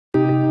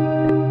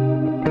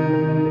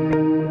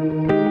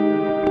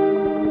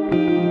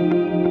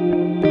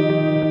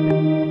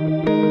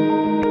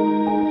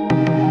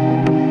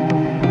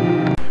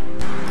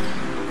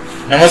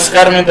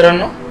नमस्कार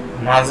मित्रांनो,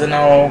 माझं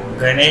नाव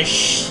गणेश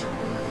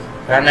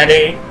कानडे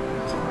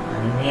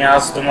आणि मी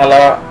आज तुम्हाला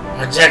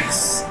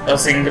Ajax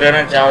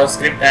Asynchronous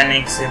JavaScript And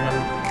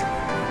XML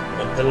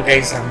बद्दल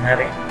काही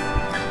सांगणार आहे.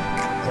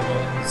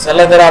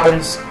 चला तर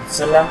आपण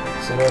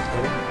सुरुवात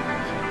करू.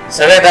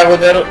 सगळ्यात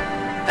अगोदर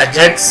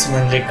Ajax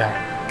म्हणजे काय?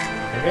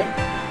 ओके,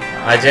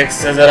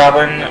 Ajaxचं जर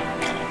आपण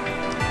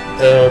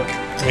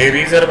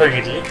थेअरी जर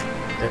बघितली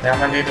तर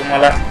त्यामध्ये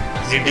तुम्हाला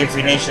जी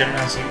डेफिनेशन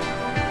अशी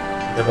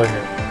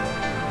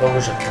बघू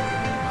शकता.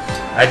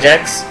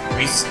 Ajax,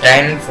 which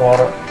stand for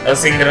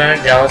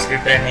Asynchronous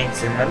JavaScript And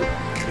XML,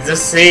 is a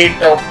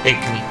set of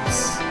techniques.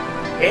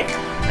 Okay,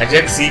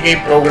 Ajax ही काही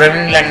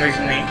प्रोग्रामिंग लँग्वेज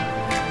नाही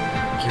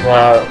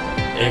किंवा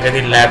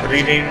एखादी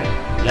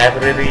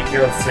लायब्ररी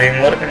किंवा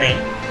फ्रेमवर्क नाही.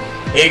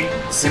 एक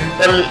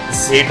सिंपल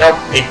सेट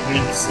ऑफ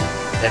टेक्निक्स.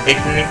 त्या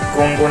टेक्निक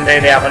कोणकोणत्या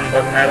ते आपण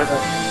बघणारच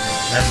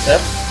नंतर.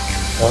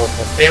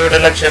 फक्त एवढं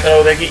लक्षात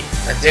राहू द्या की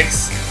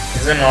Ajax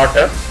is not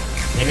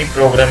any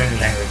programming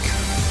language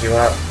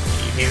किंवा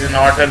it is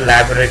not a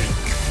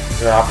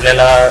library.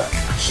 आपल्याला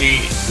अशी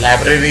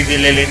लायब्ररी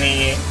दिलेली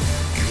नाही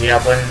आहे जी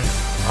आपण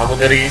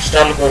अगोदर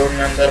इन्स्टॉल करून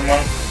नंतर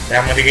मग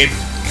त्यामध्ये काही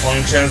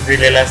फंक्शन्स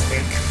दिलेले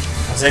असतील,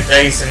 असं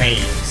काहीच नाही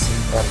आहे.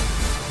 सिंपल.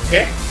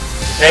 ओके,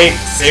 काही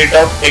सेट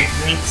ऑफ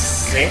टेक्निक्स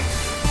आहे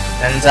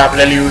त्यांचा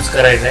आपल्याला यूज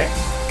करायचा आहे.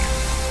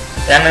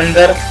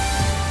 त्यानंतर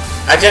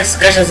Ajax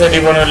कशासाठी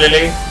बनवलेले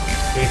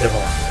ते इथं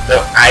बघा.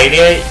 The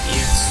idea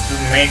is to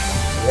make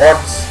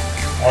what's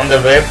on the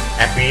web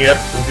appear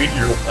to be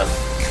local.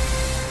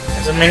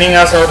 याचं मिनिंग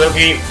असं होतं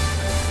की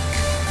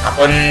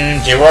आपण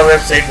जेव्हा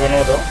वेबसाईट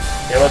बनवतो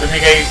तेव्हा तुम्ही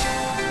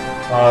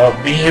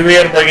काही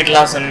बिहेवियर बघितला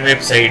असेल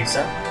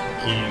वेबसाईटचा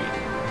की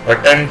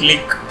बटन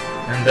क्लिक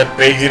नंतर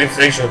पेज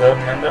रिफ्रेश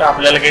होतं, नंतर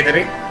आपल्याला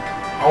काहीतरी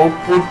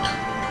आउटपुट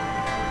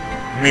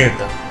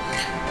मिळतं.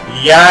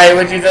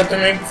 याऐवजी जर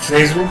तुम्ही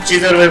फेसबुकची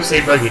जर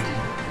वेबसाईट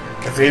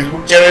बघितली तर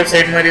फेसबुकच्या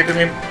वेबसाईटमध्ये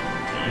तुम्ही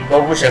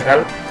बघू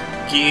शकाल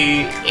की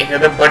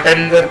एखादं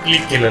बटन जर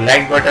क्लिक केलं,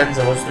 लाईक बटन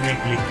सपोज तुम्ही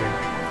क्लिक केलं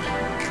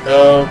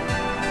तर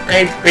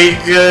काही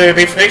पेज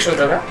रिफ्रेश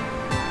होतं का?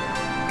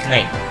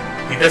 नाही.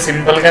 तिथं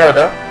सिंपल काय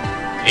होतं,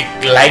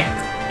 एक लाईक,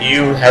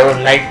 यू हॅव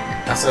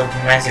लाईक असं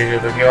मेसेज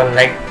होतो किंवा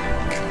लाईक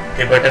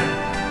ते बटन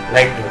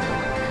लाईक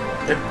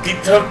होतं. तर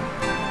तिथं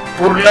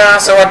पूर्ण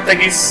असं वाटतं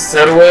की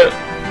सर्व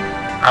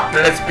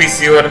आपल्याच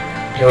पीसीवर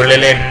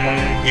ठेवलेले आहे,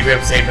 मग ती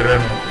वेबसाईट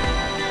रन होते.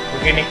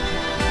 ओके नाही.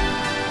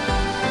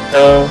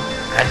 तर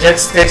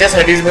Ajax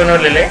त्याच्यासाठीच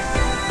बनवलेलं आहे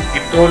की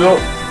तो जो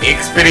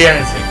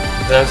एक्सपिरियन्स आहे,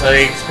 जसा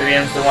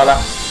एक्सपिरियन्स तुम्हाला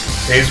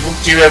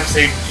फेसबुकची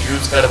वेबसाईट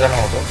यूज करताना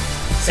होतो,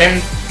 सेम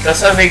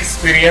तसाच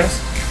एक्सपिरियन्स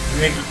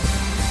तुम्ही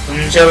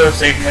तुमच्या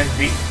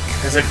वेबसाईटमध्ये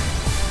कसं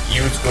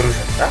यूज करू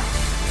शकता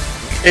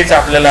तेच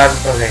आपल्याला आज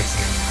बघायचं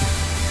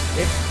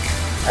आहे.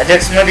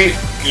 Ajaxमध्ये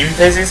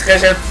इम्फेसिस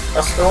कशात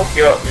असतो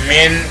किंवा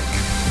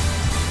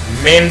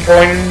मेन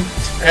पॉइंट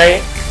काय?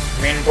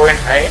 मेन पॉइंट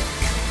आहे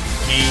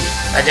की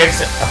Ajax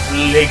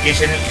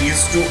application is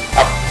to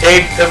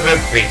update the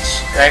web page.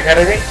 काय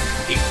करायचंय?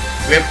 एक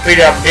वेब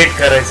पेज अपडेट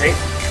करायचंय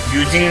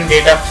using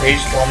data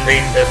fetched from the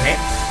internet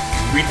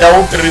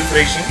without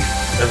refreshing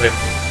the web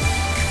page.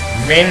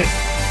 Main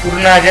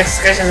पूर्ण Ajax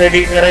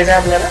कशासाठी करायचं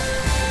आपल्याला?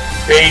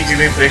 पेज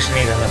रिफ्रेश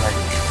नाही झाला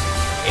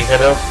पाहिजे.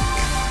 एखादं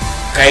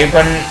काही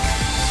पण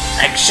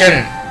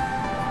ऍक्शन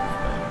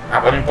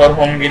आपण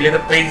परफॉर्म केले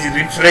तर पेज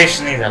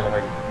रिफ्रेश नाही झाला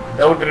पाहिजे.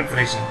 विदाउट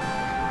रिफ्रेशिंग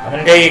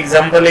आपण काही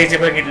एक्झाम्पल याचे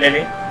बघितलेले,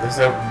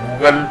 जसं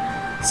गुगल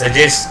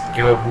सजेस्ट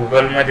किंवा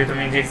गुगलमध्ये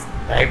तुम्ही जे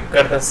टाईप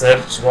करता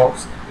सर्च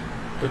बॉक्स,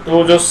 तर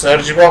तो जो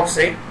सर्च बॉक्स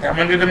आहे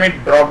त्यामध्ये तुम्ही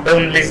ड्रॉप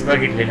डाऊन लिस्ट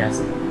बघितलेली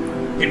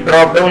असेल. ती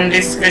ड्रॉप डाऊन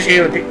लिस्ट कशी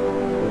होती,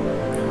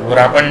 वर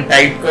आपण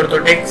टाईप करतो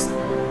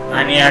टेक्स्ट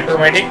आणि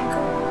ऑटोमॅटिक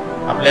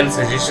आपल्याला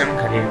सजेशन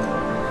खाली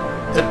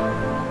येतं. तर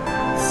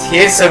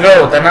हे सगळं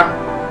होतं ना,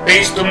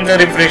 पेज तुमचं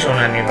रिफ्रेश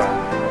होणार नाही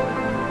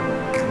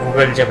बघा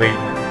गुगलच्या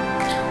पेजमध्ये.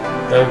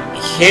 तर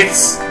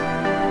हेच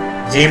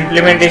जे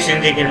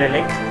इम्प्लिमेंटेशन जे केलेलं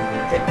आहे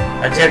ते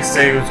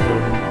Ajaxचा यूज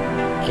करून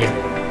केले.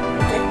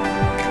 ओके,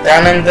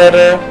 त्यानंतर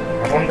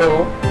आपण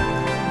बघू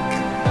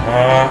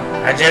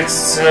Ajax.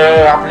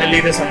 आपल्याला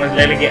इथं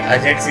समजलेलं की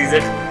Ajax is a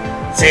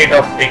set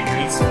of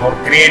techniques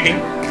for creating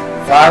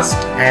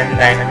fast and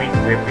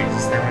dynamic web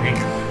pages. त्यामध्ये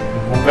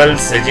गुगल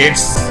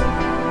सजेस्ट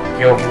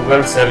किंवा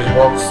गुगल सर्च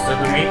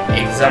बॉक्सचं तुम्ही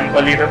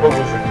एक्झाम्पल इथं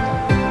बघू शकता.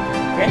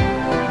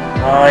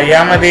 ओके,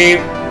 यामध्ये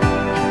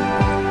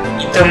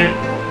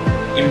इथं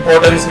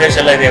इम्पॉर्टन्स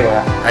कशाला आहे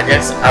बघा.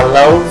 Ajax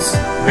allows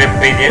web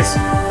pages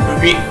to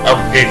be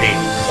updated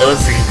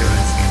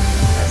asynchronously.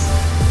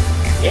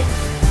 Okay,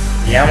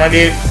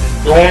 यामध्ये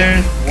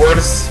दोन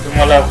वर्ड्स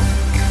तुम्हाला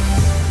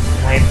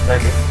माहित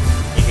पाहिजे.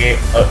 ठीक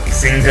आहे,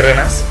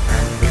 सिंक्रोनस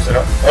आणि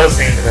दुसरं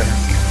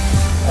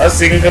असिंक्रोनस.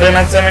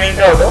 असिंक्रोनसचा मिनिंग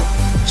काय होतं,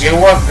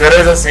 जेव्हा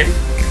गरज असेल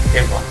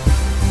तेव्हा.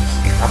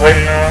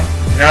 आपण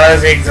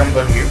नळाचं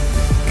एक्झाम्पल घेऊ.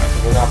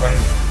 आपण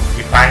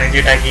जी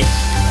पाण्याची टाकी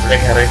आपल्या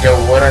घराच्या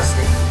वर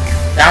असते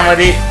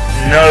त्यामध्ये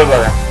नळ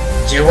बघा,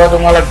 जेव्हा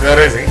तुम्हाला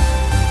गरज आहे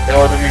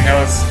तेव्हा तुम्ही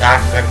नळ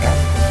स्टार्ट करता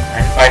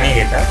आणि पाणी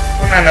घेता,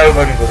 पुन्हा नळ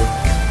बंद करू.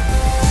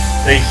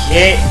 तर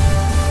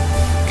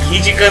ही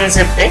जी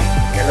कन्सेप्ट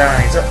आहे याला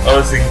म्हणायचं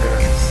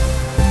असिंक्रोनस.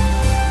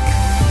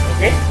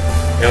 ओके,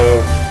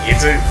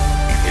 याच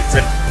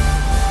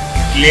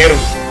क्लिअर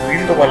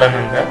होईल तुम्हाला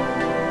नंतर.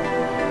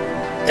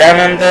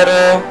 त्यानंतर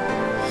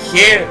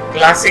हे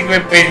क्लासिक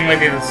वेब पेज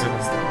मध्ये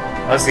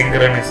असतं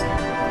असिंक्रोनस.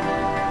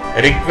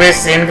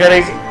 रिक्वेस्ट सेंड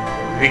करायची,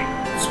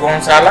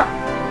 रिस्पॉन्स आला,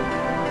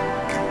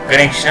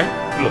 कनेक्शन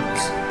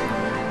क्लोज.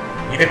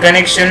 इथे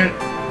कनेक्शन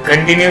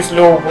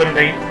कंटिन्युअसली ओपन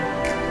राहील.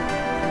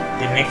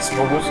 ते नेक्स्ट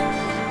बघू.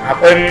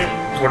 आपण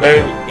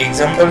थोडं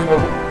एक्झाम्पल्स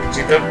बघू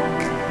जिथं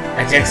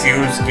अजॅक्स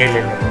यूज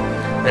केलेलं.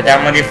 तर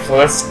त्यामध्ये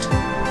फर्स्ट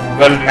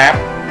गुगल मॅप.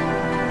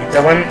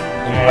 इथं पण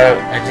तुम्हाला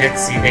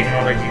अजॅक्स ही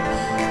टेक्नॉलॉजी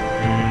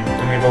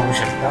तुम्ही बघू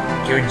शकता.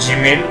 किंवा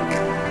जीमेल,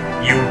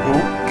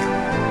 यूट्यूब,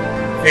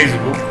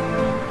 फेसबुक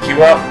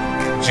किंवा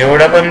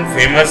जेवढ्या पण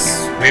फेमस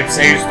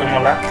वेबसाईट्स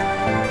तुम्हाला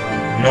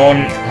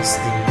नोन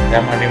असतील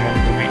त्यामध्ये मग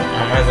तुम्ही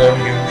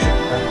अमेझॉन घेऊ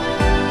शकता.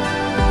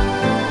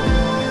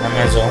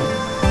 अमेझॉन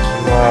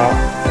किंवा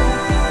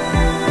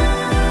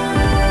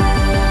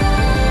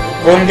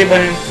कोणती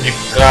पण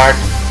फ्लिपकार्ट,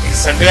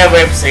 सगळ्या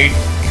वेबसाईट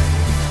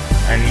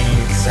आणि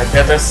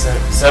सध्या तर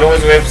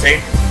सर्वच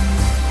वेबसाईट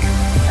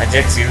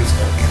अजॅक्स यूज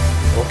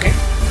करतात. ओके,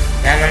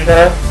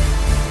 त्यानंतर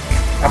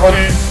आपण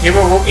हे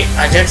बघू की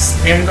अजॅक्स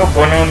नेमकं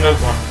बनवलं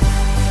कोण.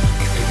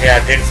 इथे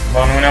अजॅक्स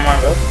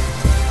बनवण्यामागं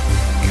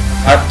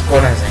हात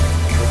कोणाचा आहे.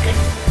 ओके,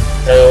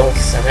 तर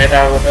सगळ्यात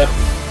अगोदर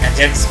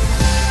अजॅक्स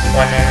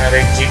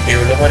बनवणारे जे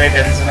डेव्हलपर आहे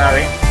त्यांचं नाव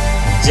आहे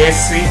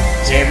जेसी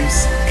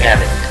जेम्स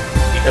गॅरेट.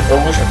 इथं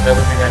बघू शकता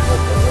तुम्ही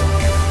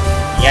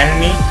त्यांचं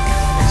यांनी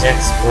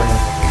अजॅक्स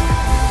बनवलं.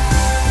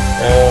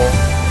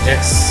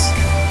 अजॅक्स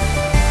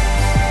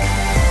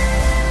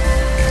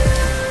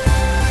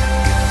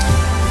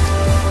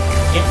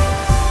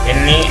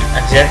यांनी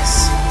अजॅक्स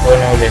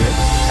बनवलेले.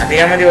 आता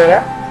यामध्ये बघा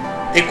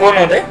ते कोण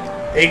होते,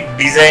 ते एक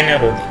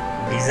डिझायनर होते.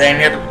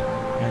 डिझायनर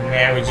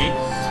म्हणण्याऐवजी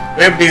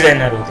वेब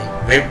डिझायनर होते.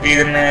 वेब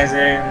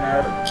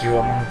डिझायनर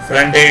किंवा मग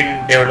फ्रंट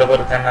एंड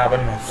डेव्हलपर त्यांना आपण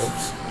म्हणतो.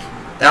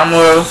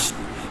 त्यामुळं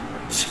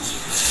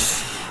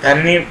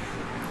त्यांनी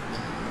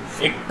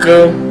एक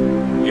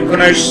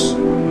 19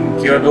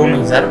 किंवा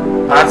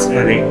 2005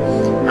 मध्ये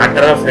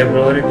 18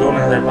 फेब्रुवारी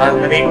 2005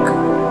 मध्ये एक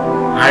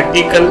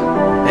आर्टिकल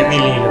त्यांनी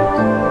लिहिलं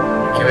होतं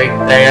किंवा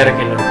एक तयार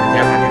केलं होतं.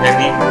 त्यामध्ये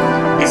त्यांनी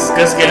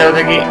डिस्कस केलं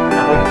होतं की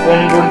आपण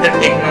कोणकोणत्या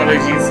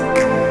टेक्नॉलॉजीज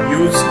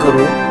यूज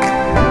करू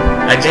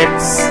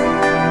अजॅक्स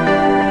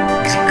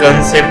जी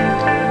कन्सेप्ट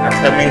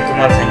आता मी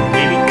तुम्हाला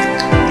सांगितलेली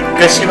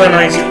ती कशी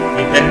बनवायची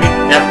हे त्यांनी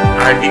त्या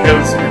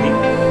आर्टिकल्स मध्ये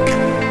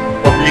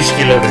पब्लिश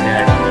केलं होतं. ते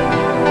आर्टिकल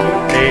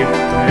ते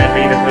तुम्हाला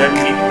कळेल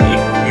की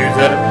एक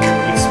युजर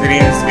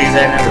एक्सपिरियन्स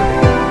डिझायनर होते.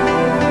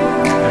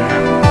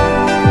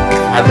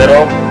 Father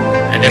of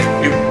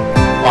adaptive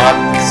path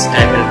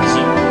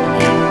strategy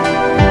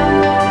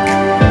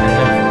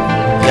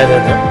म्हटलं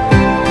जातं.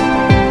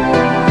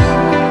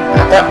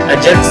 आता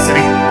अजॅक्स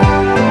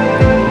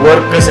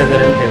वर्क कसं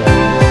करेल तेव्हा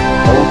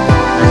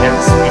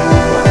अजॅक्स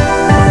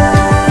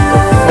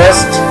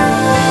फर्स्ट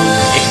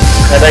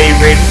एखादा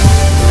इव्हेंट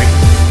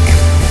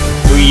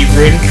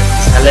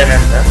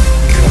झाल्यानंतर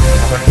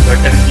आपण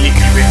बटन क्लिक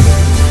इव्हेंट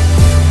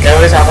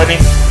त्यावेळेस आपण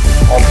एक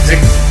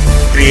ऑब्जेक्ट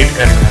क्रिएट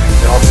करणार.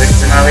 त्या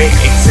ऑब्जेक्टचं नाव आहे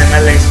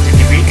XML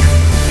HTTP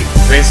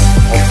रिक्वेस्ट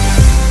ऑब्जेक्ट.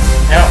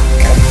 त्या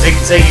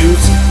ऑब्जेक्टचा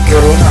यूज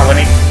करून आपण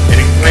एक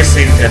रिक्वेस्ट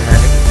सेंड करणार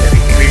आहे. त्या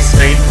रिक्वेस्ट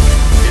राहील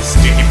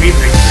HTTP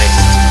रिक्वेस्ट.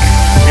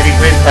 ती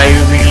रिक्वेस्ट बाय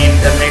युजिंग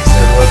इंटरनेट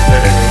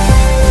सर्व्हरकडे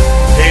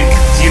ते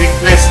जी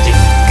रिक्वेस्ट आहे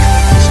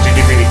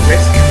HTTP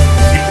रिक्वेस्ट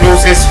ती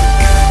प्रोसेस.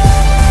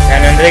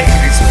 त्यानंतर एक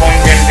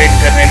रिस्पॉन्स जनरेट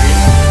करण्यात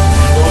येईल.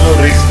 तो जो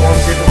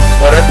रिस्पॉन्स आहे तो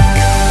परत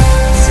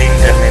सेंड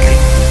करण्यात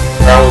येईल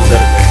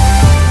ब्राउझरकडे.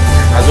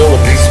 हा जो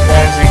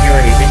रिस्पॉन्स आहे किंवा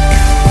इथे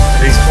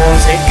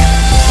रिस्पॉन्स आहे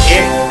हे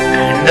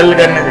हँडल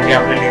करण्यासाठी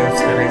आपल्याला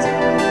यूज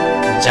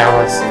करायचं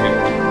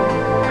जावास्क्रिप्ट.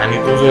 आणि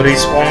तो जो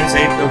रिस्पॉन्स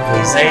आहे तो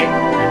घ्यायचा आहे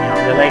आणि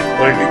आपल्याला एक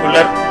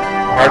particular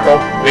part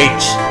of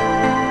page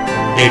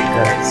update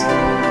करायचं.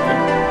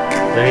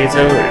 तर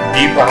याचं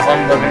डीप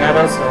आपण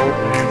बघणारच आहोत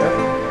नंतर.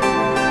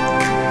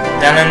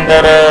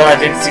 त्यानंतर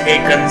अजॅक्सची काही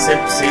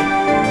कन्सेप्ट आहे.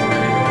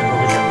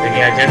 बघू शकता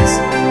की अजॅक्स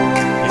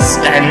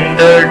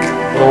स्टँडर्ड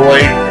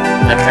प्रोव्हाइड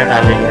करण्यात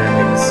आलेले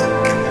अजॅक्स.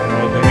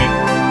 त्यामुळे तुम्ही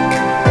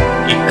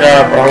एका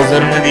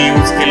ब्राउझर मध्ये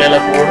यूज केलेला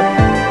कोड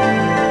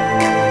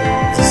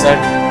जसा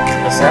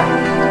तसा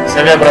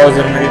सगळ्या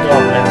ब्राउझर मध्ये तो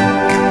आपल्याला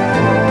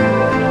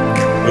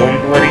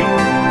डोंट वरी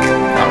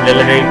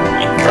आपल्याला काही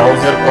एक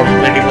ब्राउझर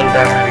कम्पॅटिबल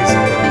राहणारी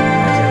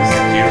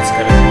यूज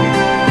करायची.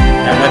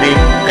 त्यामध्ये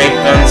काही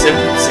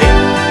कन्सेप्ट आहे,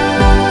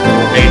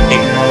 काही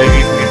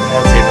टेक्नॉलॉजीज मी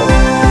तुम्हाला सेट ऑफ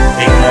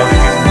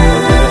टेक्नॉलॉजीज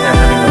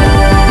त्यामध्ये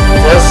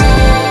फर्स्ट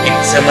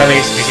XML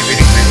HTTP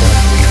रिक्वेस्ट.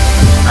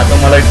 आता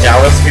मला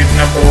जावास्क्रिप्ट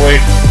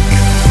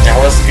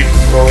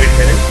प्रोव्हाइड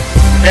करेल.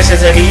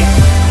 त्याच्यासाठी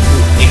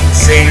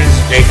एक्सचेंज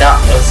डेटा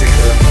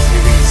असिंक्रोनसली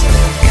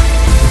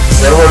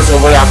सर्व्हर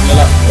सोबत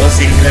आपल्याला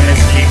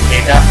असिंक्रोनसली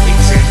डेटा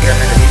एक्सचेंज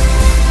करण्यासाठी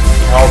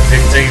ह्या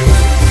ऑब्जेक्टचा यूज.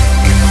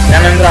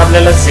 त्यानंतर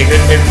आपल्याला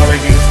सेकंड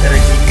टेक्नॉलॉजी यूज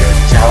करायची किंवा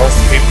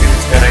जावास्क्रिप्ट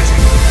यूज करायचे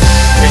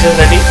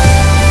त्याच्यासाठी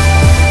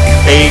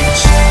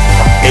पेज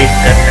अपडेट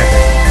करण्यासाठी.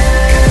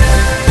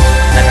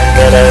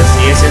 त्यानंतर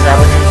CSS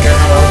आपण यूज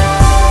करणार आहोत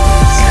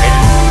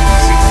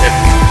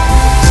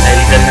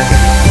स्टाईल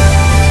करण्यासाठी.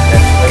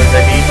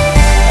 त्यानंतर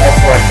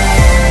ऑफर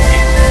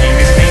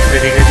नेहमीच नाही,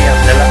 कधी कधी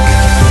आपल्याला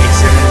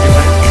XML ची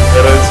पण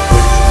गरज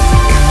पडू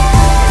शकते.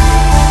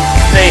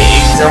 ते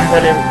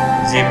एक्झाम्पल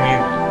आहे जे मी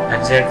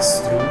अजॅक्स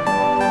थ्रू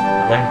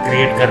आपण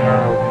क्रिएट करणार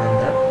आहोत.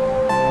 नंतर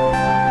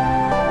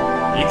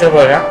इथं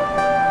बघा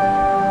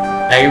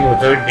टाईप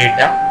होतोय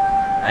डेटा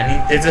आणि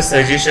त्याचं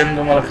सजेशन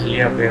तुम्हाला खाली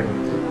अपेअर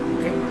होतं.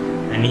 ओके,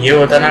 आणि हे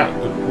होताना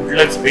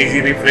कुठलंच पेज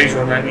रिफ्रेश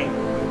होणार नाही.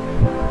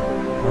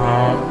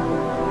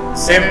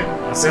 सेम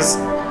असंच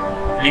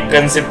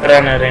कन्सेप्ट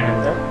राहणार आहे.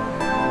 नंतर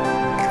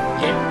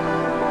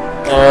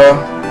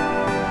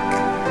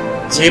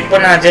जे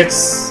पण अजॅक्स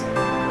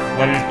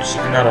आपण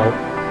शिकणार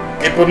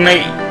आहोत ते पूर्ण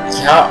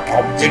ह्या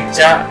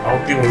ऑब्जेक्टच्या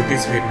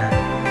अवतीभोवतीच फिरणार आहे.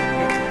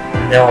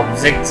 त्या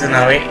ऑब्जेक्टचं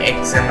नाव आहे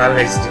XML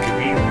HTTP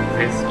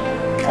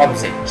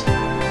ऑब्जेक्ट.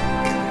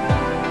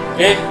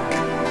 ओके,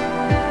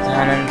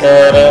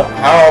 त्यानंतर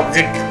हा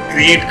ऑब्जेक्ट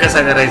क्रिएट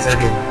कसा करायचा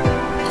ते,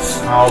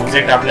 हा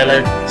ऑब्जेक्ट आपल्याला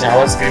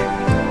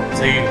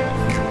जावास्क्रिप्टचा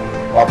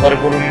वापर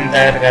करून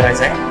तयार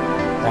करायचा आहे.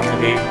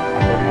 त्यामध्ये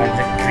आपण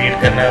ऑब्जेक्ट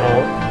क्रिएट करणार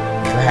आहोत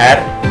var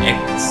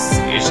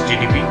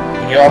HTTP.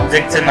 हे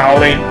ऑब्जेक्टचं नाव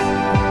राहील,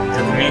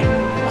 जर तुम्ही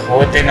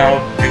हवं ते नाव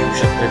देऊ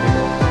शकता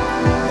तिथे.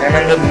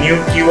 त्यानंतर न्यू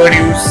कीवर्ड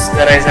यूज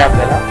करायचा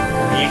आपल्याला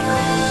आणि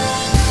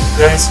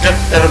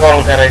कन्स्ट्रक्टर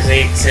कॉल करायचं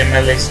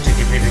XML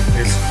HTTP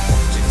रिक्वेस्ट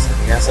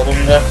ऑब्जेक्टसाठी. असं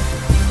तुमचा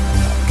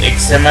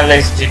XML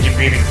HTTP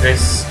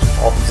रिक्वेस्ट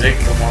ऑब्जेक्ट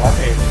तुम्हाला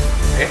मिळेल.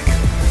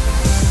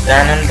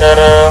 त्यानंतर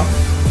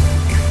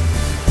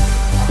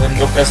आपण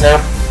तो कसा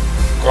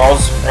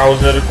क्रॉस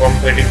ब्राउझर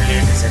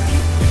कॉम्पॅटिबिलिटीसाठी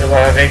इथं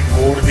बघा काही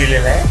कोड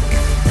दिलेला आहे.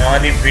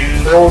 त्यामध्ये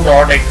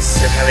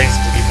window.xml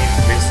HTTP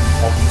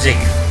request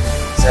object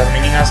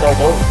meaning असा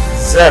होतो,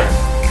 जर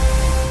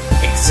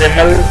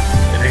XML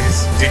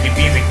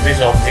HTTP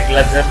रिक्वेस्ट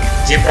ऑब्जेक्टला जर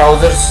जे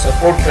ब्राउझर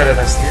सपोर्ट करत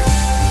असतील,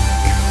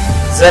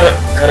 जर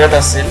करत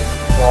असेल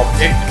तो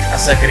ऑब्जेक्ट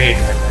असा क्रिएट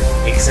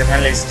करतात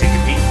XML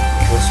HTTP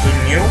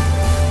new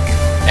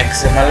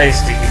XML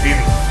HTTP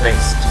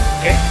request.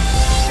 Okay,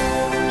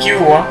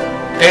 किंवा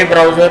काही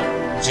ब्राउझर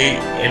जे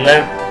याला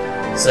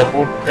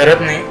सपोर्ट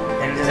करत नाही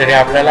त्यांच्यासाठी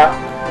आपल्याला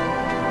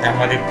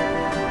त्यामध्ये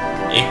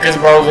एकच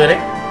ब्राउझर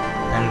आहे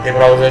आणि ते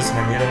ब्राउझर्स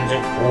म्हणजे तुमचे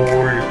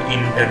ओल्ड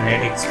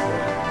इंटरनेट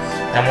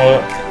एक्सप्लोरर. त्यामुळं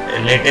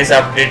लेटेस्ट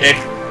अपडेटेड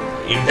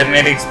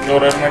इंटरनेट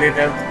एक्सप्लोरर मध्ये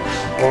तर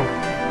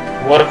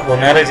वर्क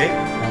होणारच आहे.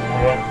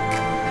 त्यामुळं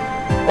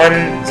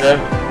पण जर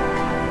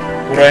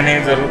पुराणे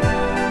जर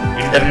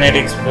इंटरनेट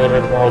एक्सप्लोरर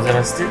ब्राउझर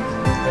असतील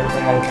तर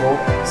तुम्हाला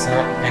कोड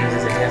असा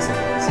त्यांच्यासाठी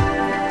असेल.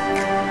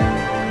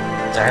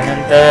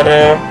 त्यानंतर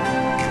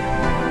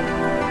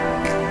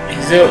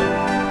हे जो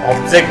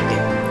ऑब्जेक्ट आहे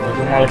तो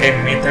तुम्हाला काही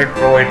मेथड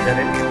प्रोव्हाइड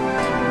करेल.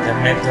 त्या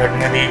मेथड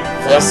मध्ये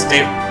फर्स्ट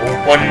स्टेप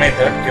ओपन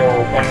मेथड किंवा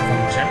ओपन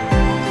फंक्शन.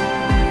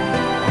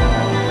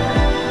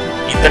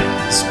 इथं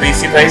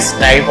स्पेसिफाईज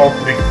टाइप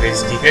ऑफ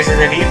रिक्वेस्ट. ही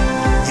कशासाठी,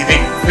 जी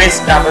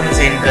रिक्वेस्ट आपण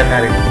सेंड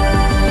करणार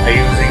आहे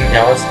युजिंग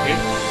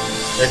जावास्क्रिप्ट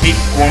तर ती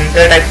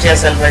कोणत्या टाईपची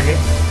असायला पाहिजे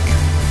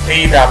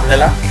ते इथं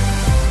आपल्याला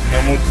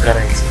नमूद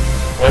करायचं.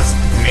 फर्स्ट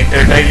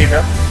मेथड राहील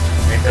इथं.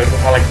 मेथड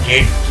तुम्हाला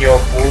गेट किंवा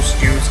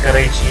पोस्ट यूज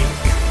करायची.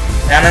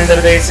 त्यानंतर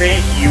द्यायचं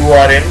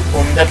URL,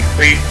 कोणतं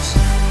पेज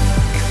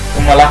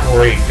तुम्हाला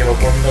हवंय किंवा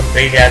कोणतं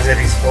पेज ॲज अ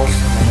रिस्पॉन्स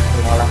म्हणून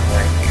तुम्हाला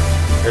हवंय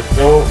तर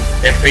तो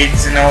त्या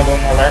पेजचं नाव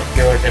तुम्हाला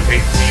किंवा त्या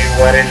पेजची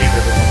URL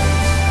इथं तुम्हाला.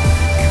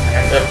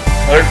 त्यानंतर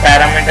थर्ड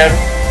पॅरामीटर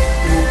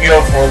ट्रू किंवा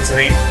फॉल्स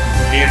राहील.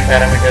 बुलियन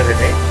पॅरामीटर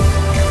येते.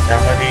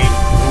 त्यामध्ये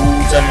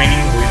ट्रूचा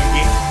मिनिंग होईल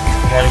की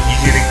तुम्हाला ही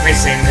जी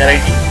रिक्वेस्ट सेंड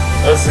करायची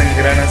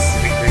असिंक्रोनस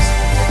रिक्वेस्ट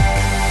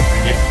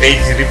म्हणजे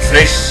पेज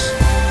रिफ्रेश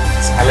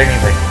झालं नाही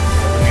पाहिजे.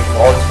 तुम्ही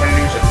फॉल्स पण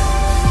देऊ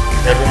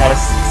शकता जर तुम्हाला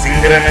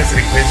सिंक्रोनस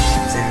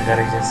रिक्वेस्ट सेंड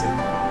करायची असेल.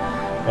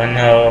 पण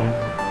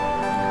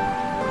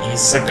हे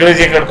सगळं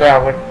जे करतोय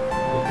आपण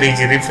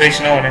पेज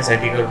रिफ्रेश न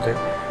होण्यासाठी करतोय.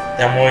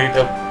 त्यामुळे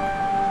इथं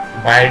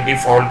बाय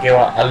डिफॉल्ट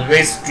किंवा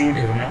ऑलवेज ट्रू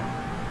ठेवणं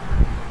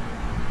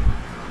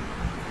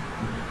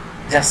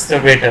जास्त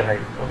बेटर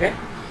राहील. ओके,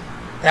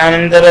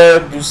 त्यानंतर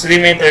दुसरी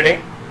मेथड आहे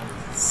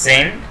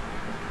सेंड.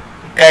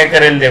 काय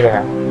करेल ते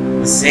बघा,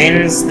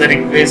 sends the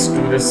request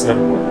to the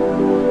server.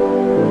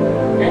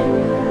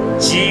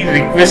 G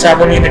request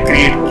आपण इथे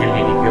क्रिएट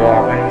केलेली किंवा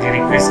आपण जी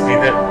रिक्वेस्ट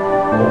इथं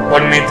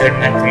ओपन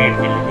मेथडनं क्रिएट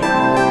केलेली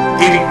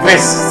ती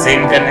रिक्वेस्ट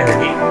सेंड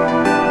करण्यासाठी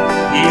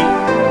ही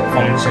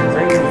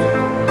फंक्शनचा यूज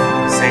होतो,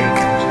 सेंड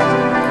फंक्शन.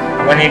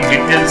 आपण हे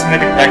डिटेल्स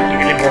मध्ये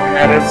प्रॅक्टिकली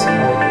बघणारच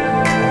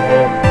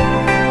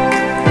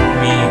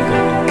मी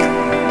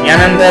करतो.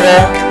 यानंतर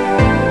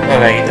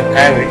बघा इथं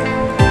काय होईल,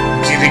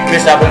 जी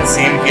रिक्वेस्ट आपण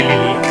सेंड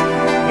केलेली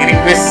ती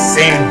रिक्वेस्ट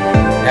सेंड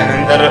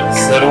त्यानंतर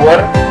सर्व्हर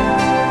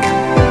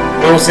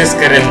प्रोसेस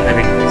करेल त्या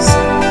रिक्वेस्ट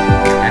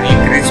आणि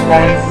एक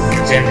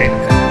रिस्पॉन्स जनरेट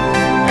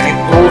करेल आणि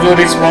तो जो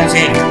रिस्पॉन्स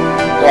येईल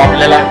तो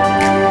आपल्याला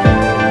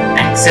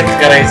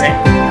ऍक्सेप्ट करायचा आहे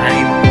आणि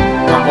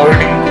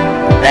according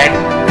that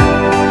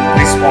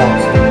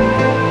response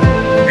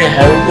we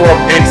have to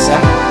update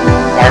some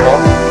part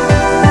of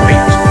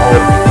page our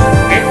page.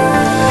 Okay,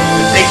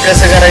 ते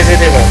कसं करायचं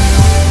ते बघ.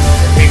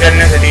 ते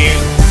करण्यासाठी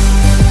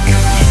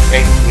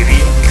काही थिअरी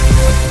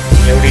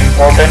एवढी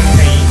इम्पॉर्टंट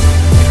नाही.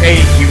 काही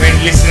इव्हेंट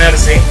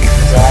लिस्नर्स आहे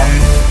ऑन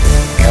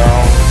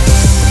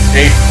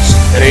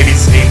रेडी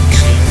स्टेट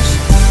चेंज.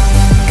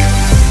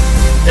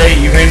 त्या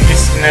इव्हेंट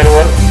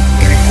लिस्नरवर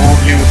तुम्ही कोड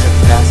लिहू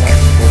शकता असा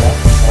थोडा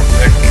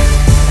शॉर्टकट.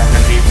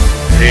 त्यामध्ये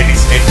रेडी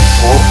स्टेट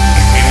 4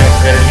 डिनोट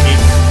करेल की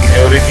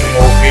एव्हरीथिंग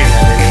ओके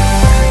झालेले.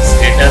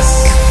 स्टेटस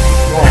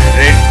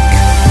 200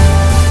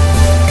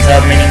 चा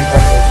मिनिंग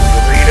पण होऊ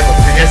शकतो. इथे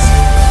फक्त जस्ट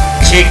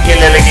चेक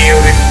केलेलं की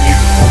everything is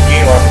okay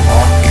or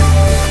not.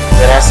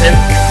 जर असेल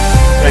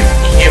तर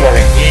हे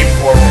बघा, हे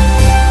इम्पॉर्टंट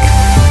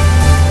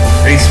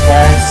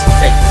रिस्पॉन्स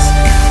टेक्स्ट.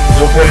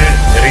 जो पण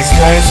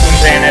रिस्पॉन्स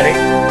तुमचा येणार आहे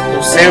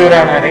तो सेव्ह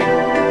राहणार आहे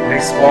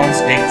रिस्पॉन्स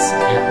टेक्स्ट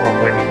या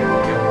प्रॉपर्टी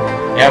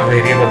या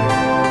व्हेरिएबल.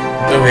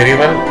 तो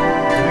व्हेरिएबल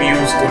तुम्ही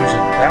यूज करू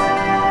शकता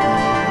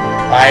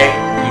by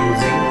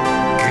using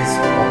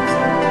response.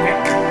 Okay,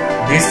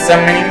 दिसचा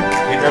meaning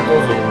याचा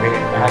तोच होतो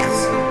हाच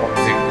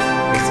ऑब्जेक्ट.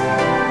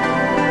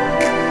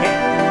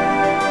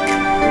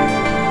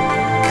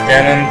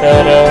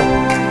 त्यानंतर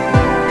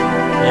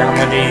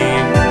यामध्ये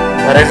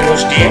बऱ्याच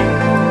गोष्टी आहेत.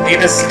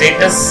 तिथं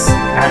स्टेटस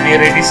आणि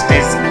रेडी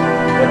स्टेट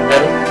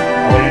बद्दल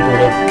आपण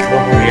थोडं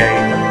बघूया.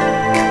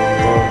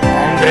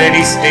 On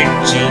ready state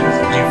change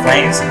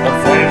defines a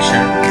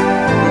function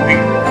to be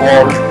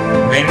called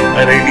when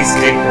a ready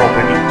state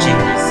property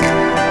changes.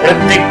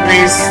 प्रत्येक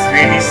वेळेस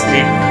रेडी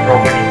स्टेट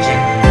प्रॉपर्टी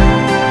चेंज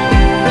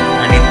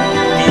आणि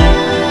ती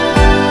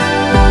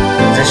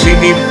जशी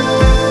ती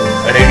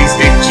रेडी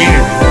स्टेट चेंज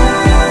होती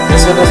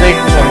तसं एक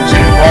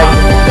फंक्शन कॉल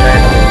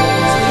करायला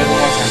सगळं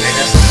तुम्हाला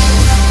सांगायचं असेल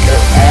तर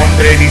ऑन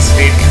रेडी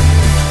स्टेट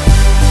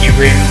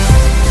इव्हेंट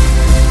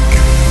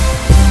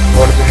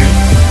वर तुम्ही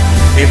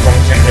ते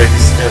फंक्शन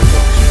रजिस्टर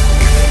करू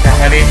शकता.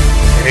 त्यामध्ये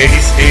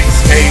रेडी स्टेट्स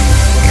काही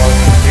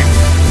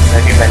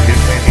साठी व्हॅल्यू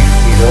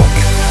 0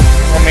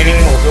 त्याचा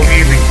मिनिंग होतो की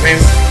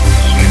रिक्वेस्ट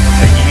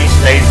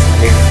इनिशियलाइज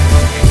झालेली.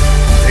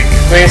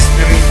 रिक्वेस्ट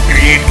तुम्ही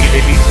क्रिएट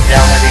केलेली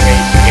त्यामध्ये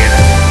काही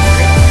एरर.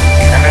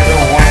 त्यानंतर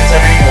वनचा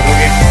मिनिंग होतो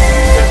की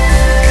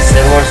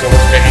सर्व्हर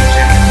सोबत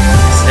कनेक्शन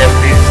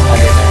एस्टॅब्लिश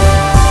झालेलं आहे.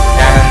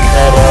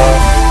 त्यानंतर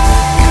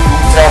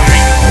तुमचा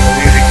मिनिंग होतो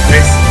की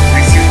रिक्वेस्ट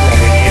रिसीव्ह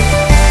झालेली आहे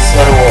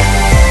सर्व्हर.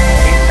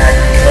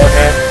 त्यानंतर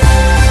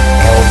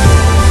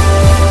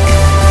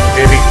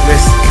ते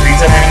रिक्वेस्ट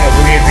 3चा मिनिंग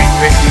होतो की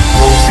रिक्वेस्ट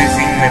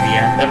प्रोसेसिंग मध्ये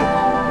अंडर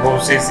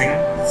प्रोसेसिंग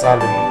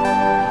चालू आहे.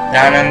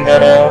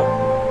 त्यानंतर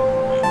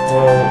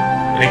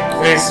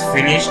request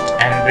finished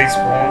and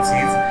response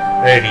is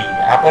ready.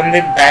 आपण ते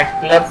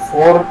बॅकला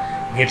 4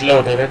 घेतलं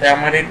होतं तर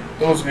त्यामध्ये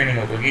तोच मिनिंग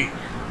होतो की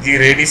जी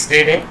रेडी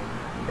स्टेट आहे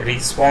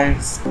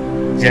रिस्पॉन्स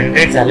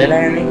जनरेट झालेला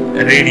आहे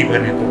आणि रेडी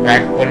पण येतो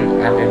बॅक पण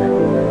आलेला आहे.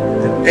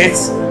 तर तेच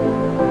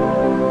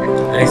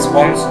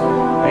रिस्पॉन्स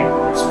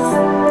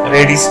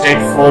रेडी स्टेट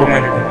 4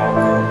 मध्ये तुम्हाला.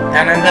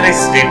 त्यानंतर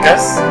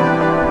स्टेटस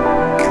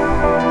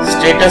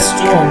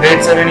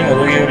 200चा मिनिंग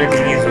होतो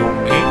एव्हरीथिंग इज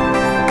ओके.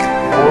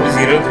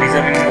 403चा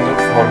मिनिंग होतो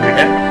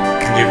फॉरबिडन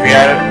म्हणजे वी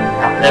आर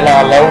आपल्याला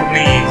अलाउड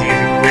नाही आहे जी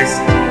रिक्वेस्ट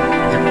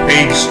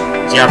पेज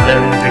जी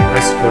आपल्याला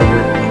रिक्वेस्ट करतो.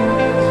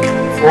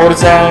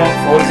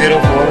 404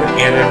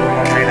 एरर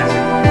तुम्हाला माहित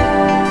असेल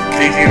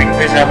ते जी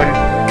रिक्वेस्ट आपण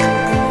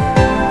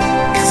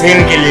सेंड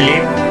केलेली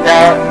त्या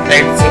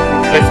टाईपचं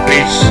कुठलंच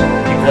पेज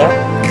तिथं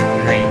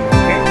नाही.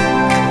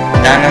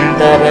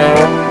 त्यानंतर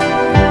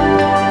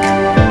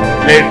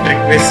प्लेट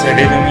रिक्वेस्ट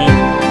साठी तुम्ही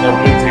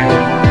W3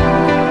 वर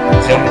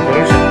जम्प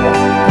करू शकता.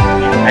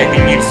 I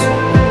think it's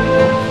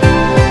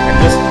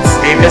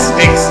status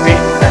text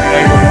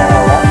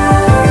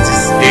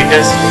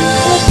status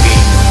okay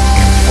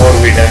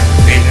forbidden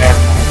page not.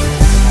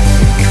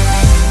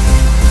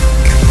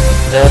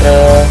 तर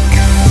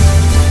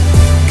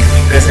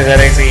कसं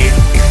करायचं हे